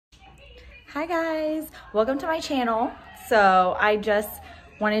Hi guys, welcome to my channel. So I just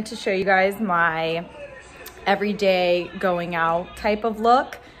wanted to show you guys my everyday going out type of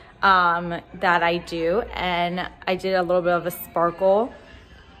look that I do, and I did a little bit of a sparkle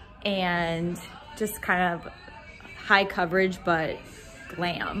and just kind of high coverage but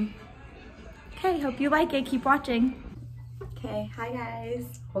glam. Okay, hope you like it. Keep watching. Okay, hi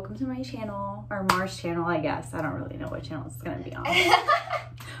guys, welcome to my channel, or Mars channel, I guess. I don't really know what channel it's gonna be on.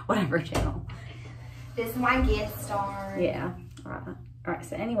 Whatever channel. This is my guest star. Yeah. All right,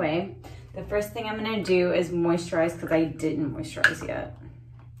 so anyway, the first thing I'm gonna do is moisturize because I didn't moisturize yet.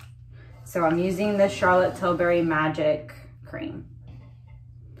 So I'm using the Charlotte Tilbury Magic Cream.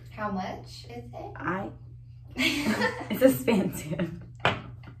 How much is it? It's expensive.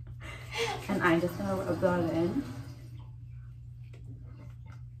 And I'm just gonna rub that in.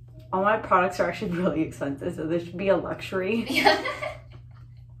 All my products are actually really expensive, so this should be a luxury.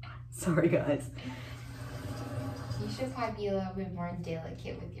 Sorry, guys. You should probably be a little bit more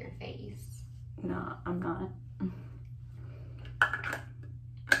delicate with your face. No, I'm not.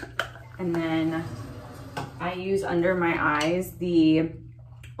 And then I use under my eyes the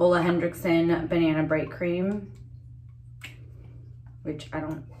Ole Hendrickson Banana Bright Cream, which I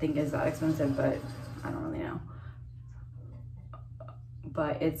don't think is that expensive, but I don't really know.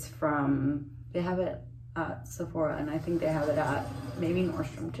 But it's from, they have it at Sephora, and I think they have it at maybe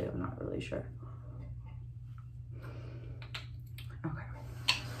Nordstrom too, I'm not really sure. Okay.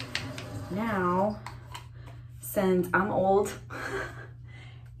 Now, since I'm old,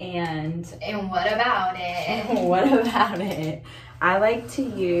 and what about it? What about it? I like to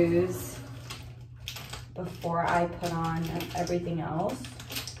use, before I put on everything else,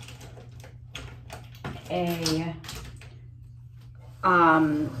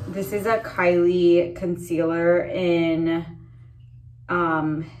 this is a Kylie concealer in,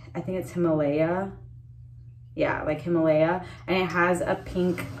 I think it's Himalaya. Yeah, like Himalaya. And it has a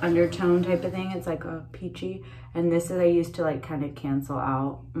pink undertone type of thing. It's like a peachy. And this is, I used to like kind of cancel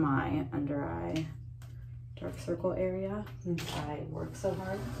out my under eye dark circle area since I work so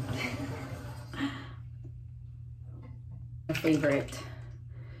hard. My favorite.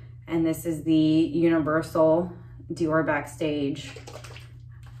 And this is the Universal Dior Backstage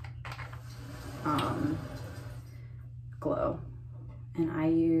glow, and I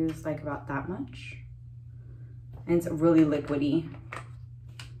use like about that much, and it's really liquidy.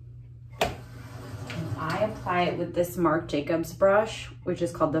 And I apply it with this Marc Jacobs brush, which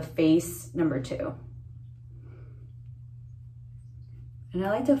is called the Face #2, and I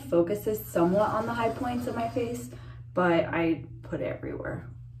like to focus this somewhat on the high points of my face, but I put it everywhere.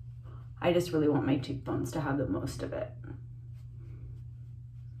 I just really want my cheekbones to have the most of it.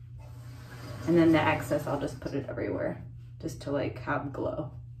 And then the excess, I'll just put it everywhere, just to like have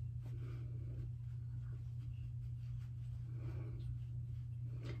glow.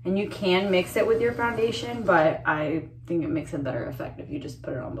 And you can mix it with your foundation, but I think it makes a better effect if you just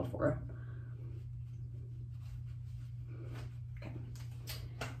put it on before. Okay.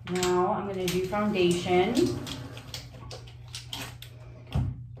 Now I'm gonna do foundation,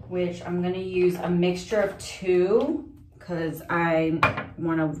 which I'm gonna use a mixture of two because I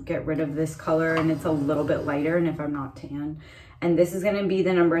wanna get rid of this color and it's a little bit lighter, and if I'm not tan. And this is gonna be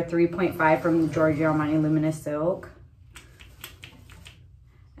the number 3.5 from Giorgio Armani Luminous Silk.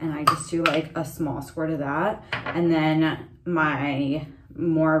 And I just do like a small squirt of that. And then my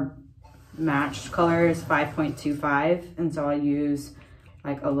more matched color is 5.25. And so I'll use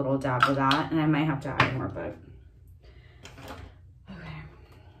like a little dab of that, and I might have to add more, but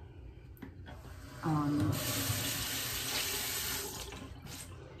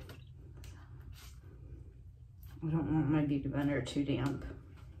I don't want my beauty blender too damp.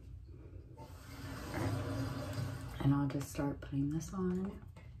 Right. And I'll just start putting this on.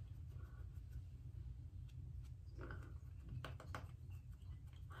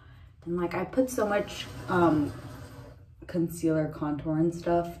 And like I put so much concealer, contour and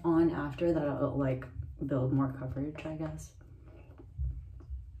stuff on after that it'll like build more coverage, I guess.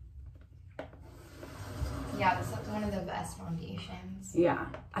 Yeah, this is one of the best foundations. Yeah,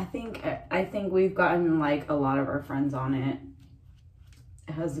 I think we've gotten like a lot of our friends on it.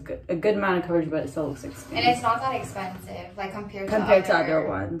 It has a good amount of coverage, but it still looks expensive. And it's not that expensive, like compared to other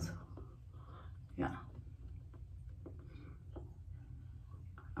ones. Yeah.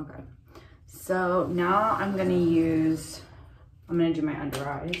 Okay. So now I'm gonna do my under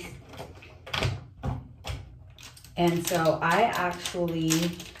eyes. And so I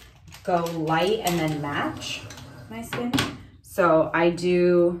actually go light and then match my skin. So I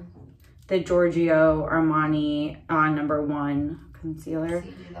do the Giorgio Armani #1 concealer. So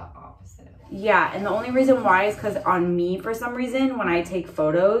you do the opposite of it. Yeah, and the only reason why is because on me, for some reason, when I take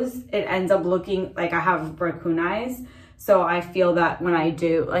photos, it ends up looking like I have raccoon eyes. So I feel that when I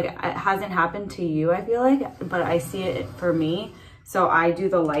do, like, it hasn't happened to you, I feel like, but I see it for me. So I do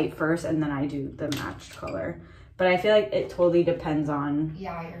the light first and then I do the matched color. But I feel like it totally depends on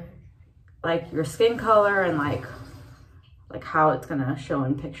like your skin color and like how it's gonna show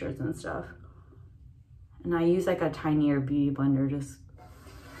in pictures and stuff. And I use like a tinier beauty blender just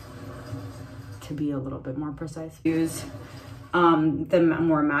to be a little bit more precise. Use the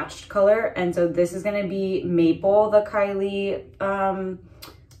more matched color, and so this is gonna be Maple, the Kylie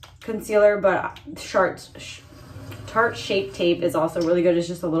concealer, but Tarte Shape Tape is also really good. It's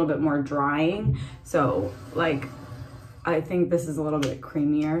just a little bit more drying, so like I think this is a little bit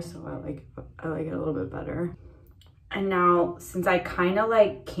creamier, so I like it a little bit better. And now, since I kind of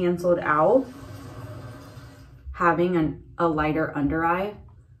like canceled out having a lighter under eye,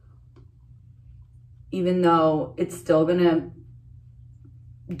 even though it's still gonna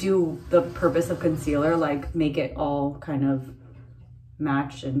do the purpose of concealer, like make it all kind of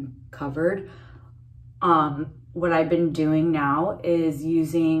matched and covered, what I've been doing now is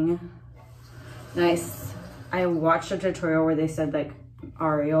using I watched a tutorial where they said like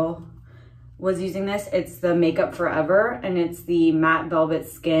Ariel was using this. It's the Makeup Forever, and it's the Matte Velvet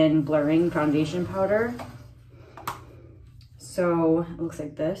Skin Blurring Foundation Powder. So it looks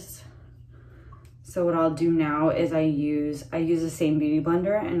like this. So what I'll do now is I use the same beauty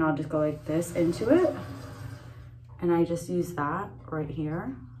blender, and I'll just go like this into it. And I just use that right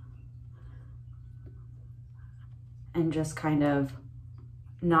here. And just kind of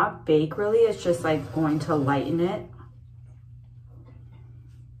not bake really, it's just like going to lighten it.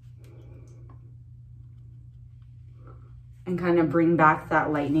 And kind of bring back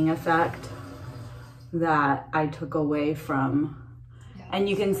that lightening effect that I took away from. Yeah. And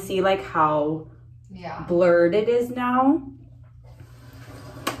you can see like how blurred it is now.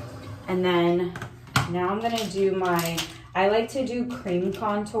 And then now I'm gonna do I like to do cream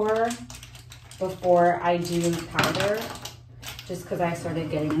contour before I do powder, just because I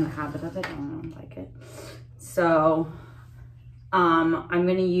started getting in the habit of it. I don't like it. So I'm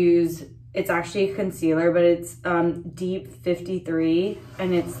gonna use, it's actually a concealer, but it's Deep 53,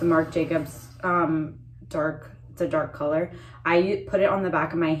 and it's the Marc Jacobs it's a dark color. I put it on the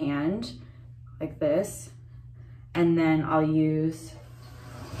back of my hand like this, and then I'll use,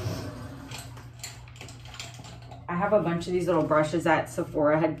 I have a bunch of these little brushes that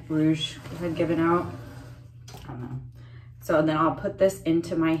Sephora had given out. I don't know. So then I'll put this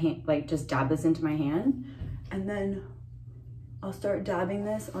into my hand, like just dab this into my hand, and then I'll start dabbing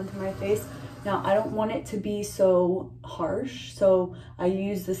this onto my face. Now, I don't want it to be so harsh, so I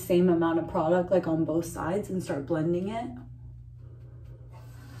use the same amount of product like on both sides and start blending it.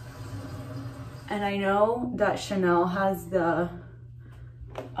 And I know that Chanel has the,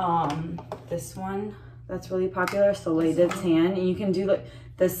 this one that's really popular, Soleil de Tan, and you can do like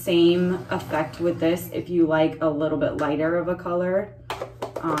the same effect with this if you like a little bit lighter of a color.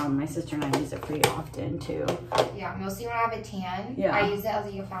 My sister and I use it pretty often too. Yeah, mostly when I have a tan, I use it as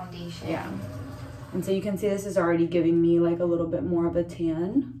like a foundation. Yeah. And so you can see this is already giving me like a little bit more of a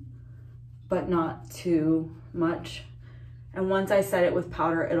tan, but not too much. And once I set it with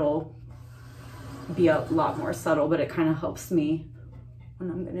powder, it'll be a lot more subtle, but it kind of helps me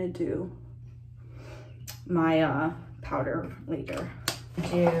when I'm gonna do my powder later.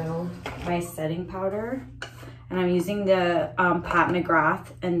 Do my setting powder. And I'm using the Pat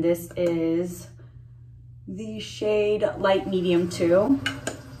McGrath, and this is the shade Light Medium 2.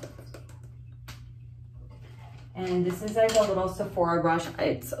 And this is like a little Sephora brush.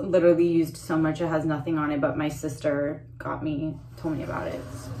 It's literally used so much, it has nothing on it, but my sister told me about it.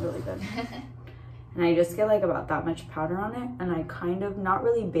 It's really good. And I just get like about that much powder on it, and I kind of not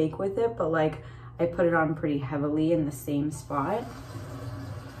really bake with it, but like I put it on pretty heavily in the same spot.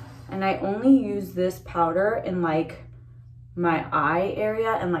 And I only use this powder in like my eye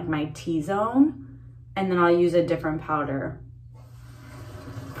area and like my T-zone. And then I'll use a different powder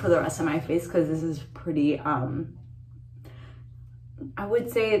for the rest of my face, because this is pretty, I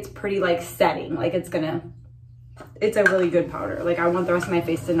would say it's pretty like setting. Like it's a really good powder. Like I want the rest of my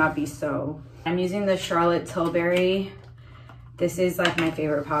face to not be so. I'm using the Charlotte Tilbury. This is like my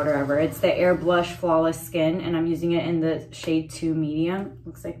favorite powder ever. It's the Air Blush Flawless Skin, and I'm using it in the shade 2 medium.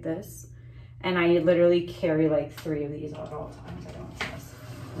 Looks like this. And I literally carry like 3 of these at all times. I don't stress.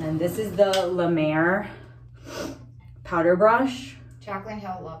 And this is the La Mer powder brush. Jaclyn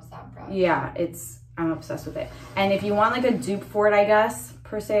Hill loves that brush. Yeah, I'm obsessed with it. And if you want like a dupe for it, I guess,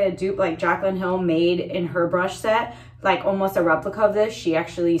 per se, a dupe like Jaclyn Hill made in her brush set like almost a replica of this. She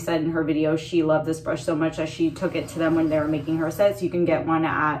actually said in her video she loved this brush so much that she took it to them when they were making her set. So you can get one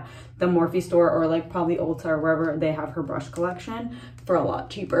at the Morphe store or like probably Ulta or wherever they have her brush collection for a lot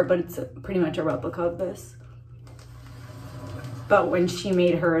cheaper, but it's pretty much a replica of this. But when she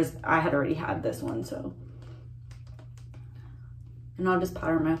made hers, I had already had this one, so. And I'll just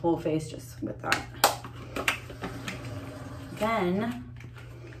powder my whole face just with that. Then,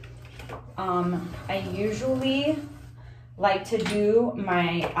 I usually like to do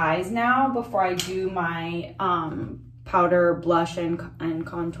my eyes now before I do my powder, blush, and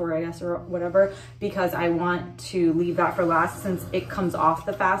contour, I guess, or whatever, because I want to leave that for last since it comes off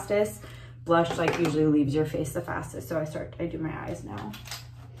the fastest. Blush like usually leaves your face the fastest, so I do my eyes now.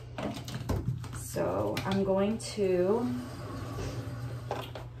 So I'm going to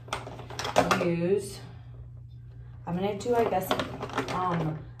use, I'm gonna do, I guess,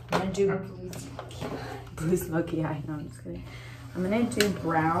 I'm gonna do blue smoky eye. No, I'm just kidding. I'm gonna do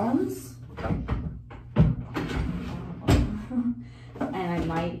browns, and I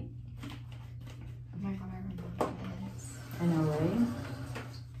might. Oh my god, I remember this. I know, right?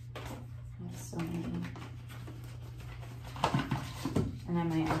 That's so many. And I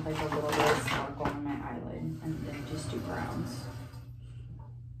might add like a little bit of sparkle on my eyelid, and then just do browns.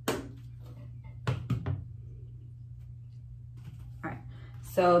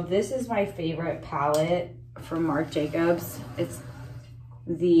 So this is my favorite palette from Marc Jacobs. It's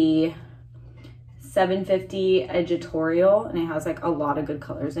the 750 Editorial, and it has like a lot of good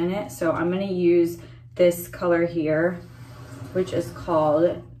colors in it. So I'm gonna use this color here, which is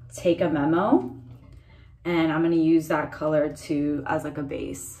called Take a Memo. And I'm gonna use that color as like a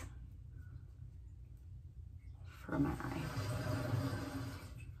base for my eye.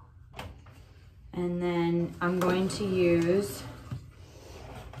 And then I'm going to use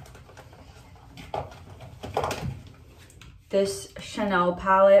this Chanel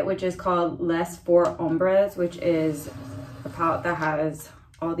palette, which is called Les Four Ombres, which is a palette that has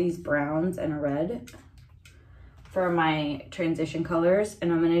all these browns and a red for my transition colors.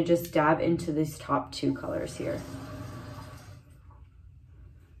 And I'm gonna just dab into these top two colors here.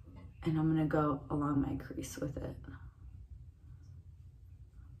 And I'm gonna go along my crease with it.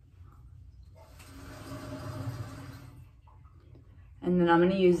 And then I'm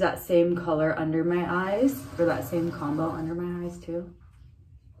gonna use that same color under my eyes, or that same combo under my eyes too.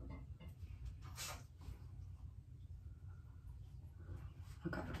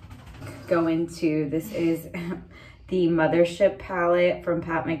 Okay. Go into, this is the Mothership palette from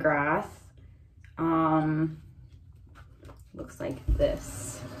Pat McGrath. Looks like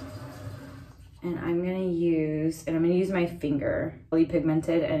this. And I'm gonna use my finger. Really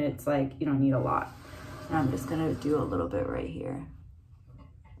pigmented, and it's like, you don't need a lot. And I'm just gonna do a little bit right here.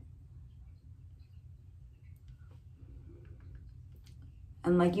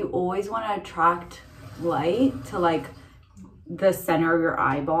 And like, you always want to attract light to like the center of your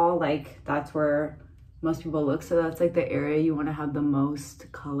eyeball. Like that's where most people look. So that's like the area you want to have the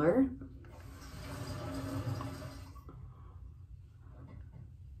most color.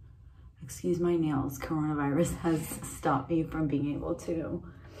 Excuse my nails. Coronavirus has stopped me from being able to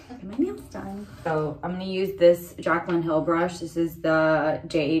get my nails done. So I'm going to use this Jaclyn Hill brush. This is the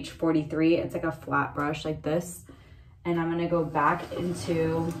JH43. It's like a flat brush like this. And I'm gonna go back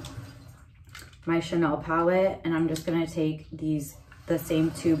into my Chanel palette, and I'm just gonna take the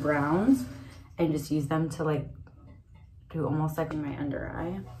same two browns and just use them to like do almost like my under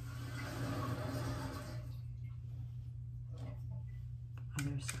eye.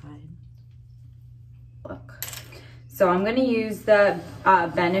 Other side. Look. So I'm gonna use the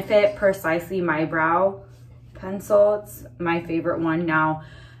Benefit Precisely My Brow pencil. It's my favorite one. Now,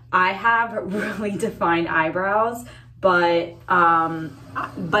 I have really defined eyebrows, but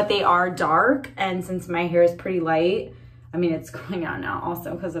they are dark, and since my hair is pretty light, I mean, it's growing out now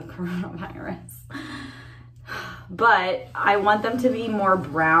also because of coronavirus, but I want them to be more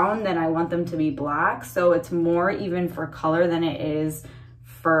brown than I want them to be black, so it's more even for color than it is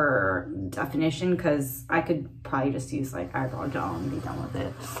for definition, because I could probably just use like eyebrow gel and be done with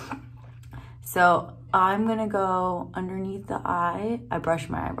it. So I'm gonna go underneath the eye. I brush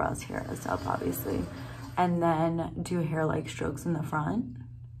my eyebrows here and stuff, obviously, and then do hair-like strokes in the front.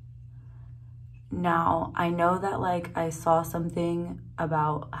 Now, I know that like I saw something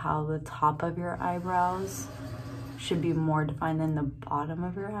about how the top of your eyebrows should be more defined than the bottom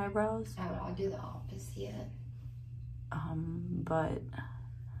of your eyebrows. Oh, I'll do the opposite. But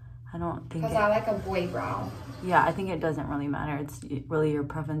I don't think because I like a boy brow. Yeah, I think it doesn't really matter. It's really your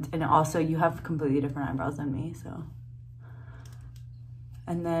preference. And also, you have completely different eyebrows than me, so.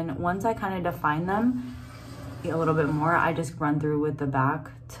 And then once I kind of define them, a little bit more, I just run through with the back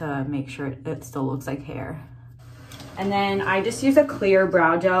to make sure it still looks like hair. And then I just use a clear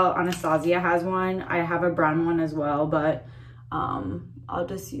brow gel. Anastasia has one. I have a brown one as well, but I'll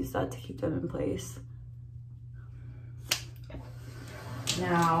just use that to keep them in place.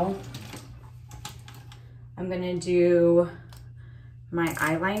 Now, I'm gonna do my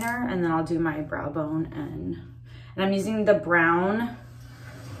eyeliner and then I'll do my brow bone, and I'm using the brown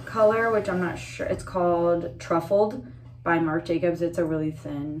color, which I'm not sure, it's called Truffled by Marc Jacobs. It's a really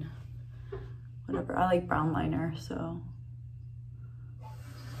thin, whatever, I like brown liner, so.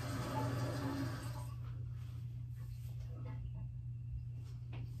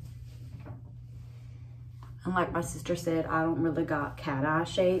 And like my sister said, I don't really got cat eye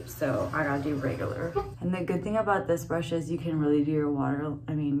shape, so I gotta do regular. And the good thing about this brush is you can really do your water,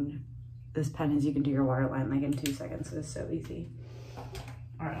 this pen is you can do your waterline like in 2 seconds, so it's so easy.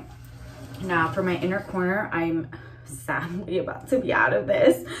 All right, now for my inner corner, I'm sadly about to be out of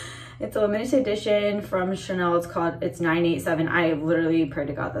this. It's a limited edition from Chanel. It's 987. I literally pray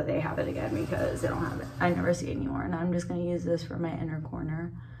to God that they have it again because they don't have it. I never see it anymore, and I'm just gonna use this for my inner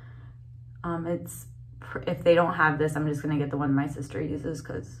corner. If they don't have this, I'm just gonna get the one my sister uses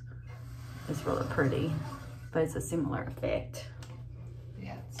because it's really pretty, but it's a similar effect.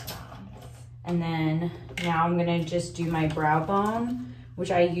 Yeah, it's And then now I'm gonna just do my brow bone,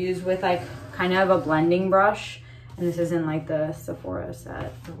 which I use with like kind of a blending brush. And this is in like the Sephora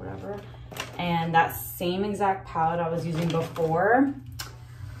set or whatever. And that same exact palette I was using before,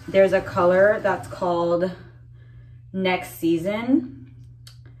 there's a color that's called Next Season.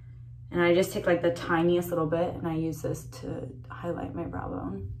 And I just take like the tiniest little bit and I use this to highlight my brow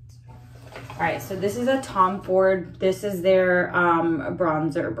bone. All right, so this is a Tom Ford. This is their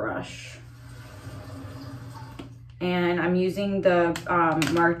bronzer brush. And I'm using the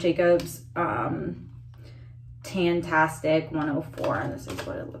Marc Jacobs Tantastic 104, and this is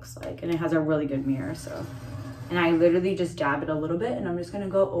what it looks like. And it has a really good mirror, so. And I literally just dab it a little bit, and I'm just gonna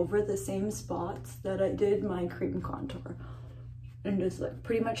go over the same spots that I did my cream contour. And just like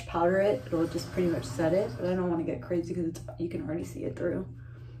pretty much powder it. It'll just pretty much set it, but I don't want to get crazy because you can already see it through.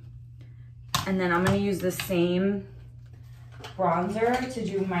 And then I'm going to use the same bronzer to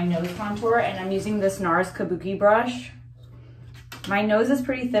do my nose contour, and I'm using this NARS Kabuki brush. My nose is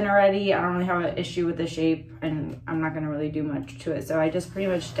pretty thin already. I don't really have an issue with the shape, and I'm not going to really do much to it. So I just pretty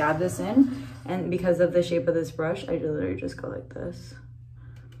much dab this in, and because of the shape of this brush, I literally just go like this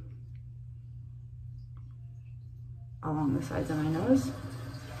along the sides of my nose.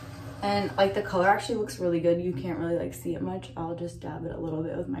 And like the color actually looks really good. You can't really like see it much. I'll just dab it a little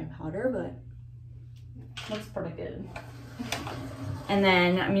bit with my powder, but looks pretty good. And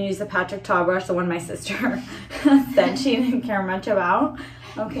then I'm gonna use the Patrick Ta brush, the one my sister said she didn't care much about.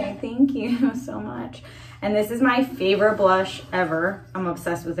 Okay, thank you so much. And this is my favorite blush ever. I'm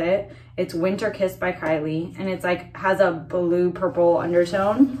obsessed with it. It's Winter Kiss by Kylie, and it's like has a blue purple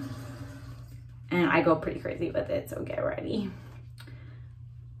undertone. And I go pretty crazy with it, so get ready.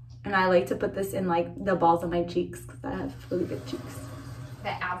 And I like to put this in like the balls of my cheeks because I have really good cheeks. The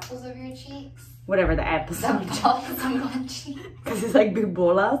apples of your cheeks? Whatever, the apples of my cheeks. The balls of my cheeks. Because it's like big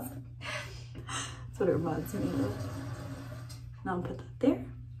bolas. That's what it reminds me of. Now I'll put that there.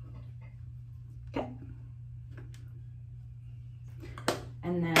 Okay.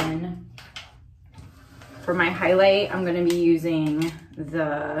 And then for my highlight, I'm gonna be using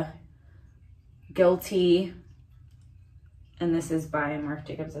the Guilty, and this is by Marc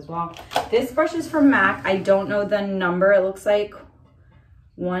Jacobs as well. This brush is from MAC. I don't know the number. It looks like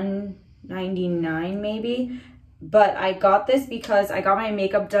 199 maybe, but I got this because I got my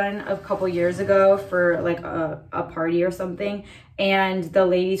makeup done a couple years ago for like a party or something, and the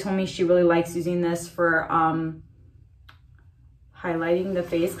lady told me she really likes using this for highlighting the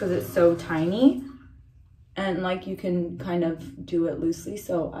face because it's so tiny. And like you can kind of do it loosely,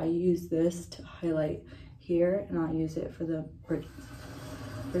 so I use this to highlight here, and I'll use it for the bridge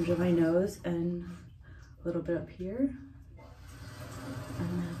of my nose and a little bit up here.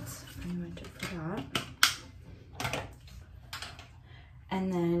 And that's pretty much it for that.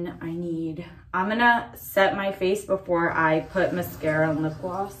 And then I'm gonna set my face before I put mascara and lip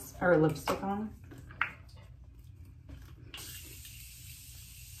gloss or lipstick on.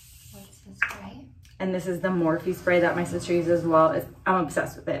 What's this spray? And this is the Morphe spray that my sister uses as well. I'm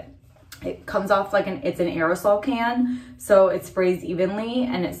obsessed with it. It comes off like it's an aerosol can, so it sprays evenly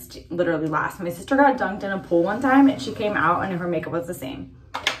and it's literally lasts. My sister got dunked in a pool one time and she came out and her makeup was the same.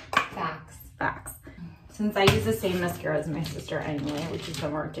 Facts. Facts. Since I use the same mascara as my sister anyway, which is the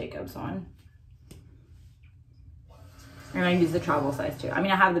Marc Jacobs one. And I use the travel size too. I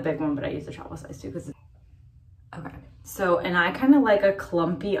mean, I have the big one, but I use the travel size too because Okay, so, and I kind of like a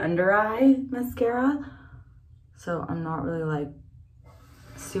clumpy under eye mascara. So I'm not really like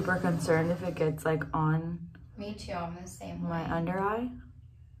super concerned if it gets like on Me too, I'm the same my way. under eye.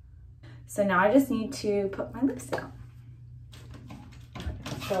 So now I just need to put my lips down.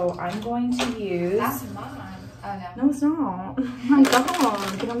 So I'm going to use... That's mine. Oh no. No, it's not. Oh my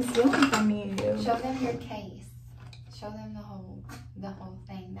God, get them stealing from you. Show them your case. Show them the whole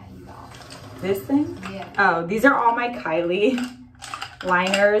thing that you got. This thing? Yeah. Oh, these are all my Kylie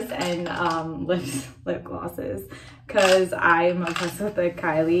liners and lip glosses, because I'm obsessed with the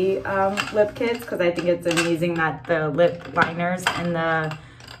Kylie lip kits, because I think it's amazing that the lip liners and the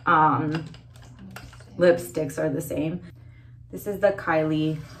lipsticks are the same. This is the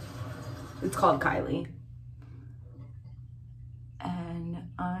Kylie, it's called Kylie. And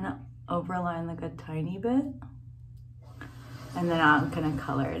I'm gonna overline like a tiny bit, and then I'm gonna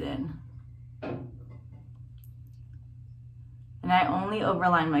color it in. And I only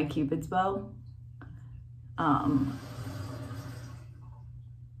overline my Cupid's bow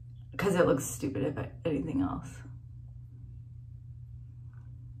because it looks stupid if anything else.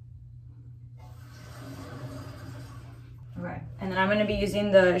 Okay, and then I'm gonna be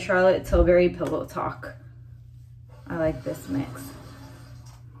using the Charlotte Tilbury Pillow Talk. I like this mix.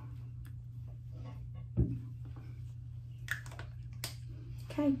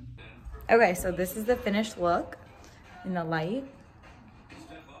 Okay. Okay, so this is the finished look in the light.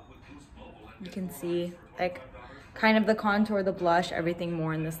 You can see like kind of the contour, the blush, everything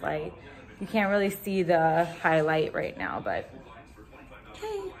more in this light. You can't really see the highlight right now, but